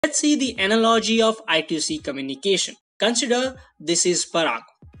Let's see the analogy of I2C communication. Consider this is Parag,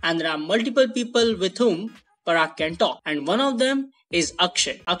 and there are multiple people with whom Parag can talk, and one of them is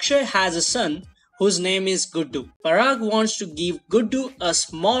Akshay. Akshay has a son whose name is Guddu. Parag wants to give Guddu a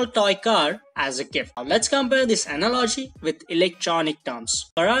small toy car as a gift. Now let's compare this analogy with electronic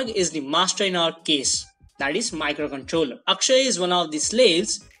terms. Parag is the master in our case, that is microcontroller. Akshay is one of the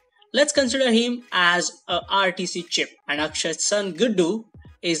slaves. Let's consider him as a RTC chip, and Akshay's son Guddu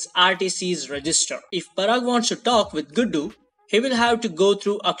is RTC's register. If Parag wants to talk with Guddu, he will have to go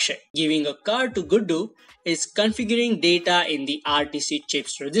through Akshay. Giving a card to Guddu is configuring data in the RTC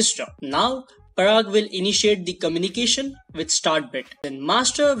chip's register. Now, Parag will initiate the communication with start bit. Then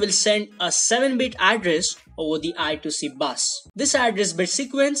master will send a 7-bit address over the I2C bus. This address bit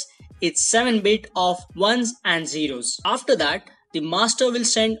sequence is 7-bit of ones and zeros. After that, the master will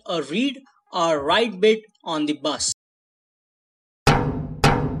send a read or write bit on the bus.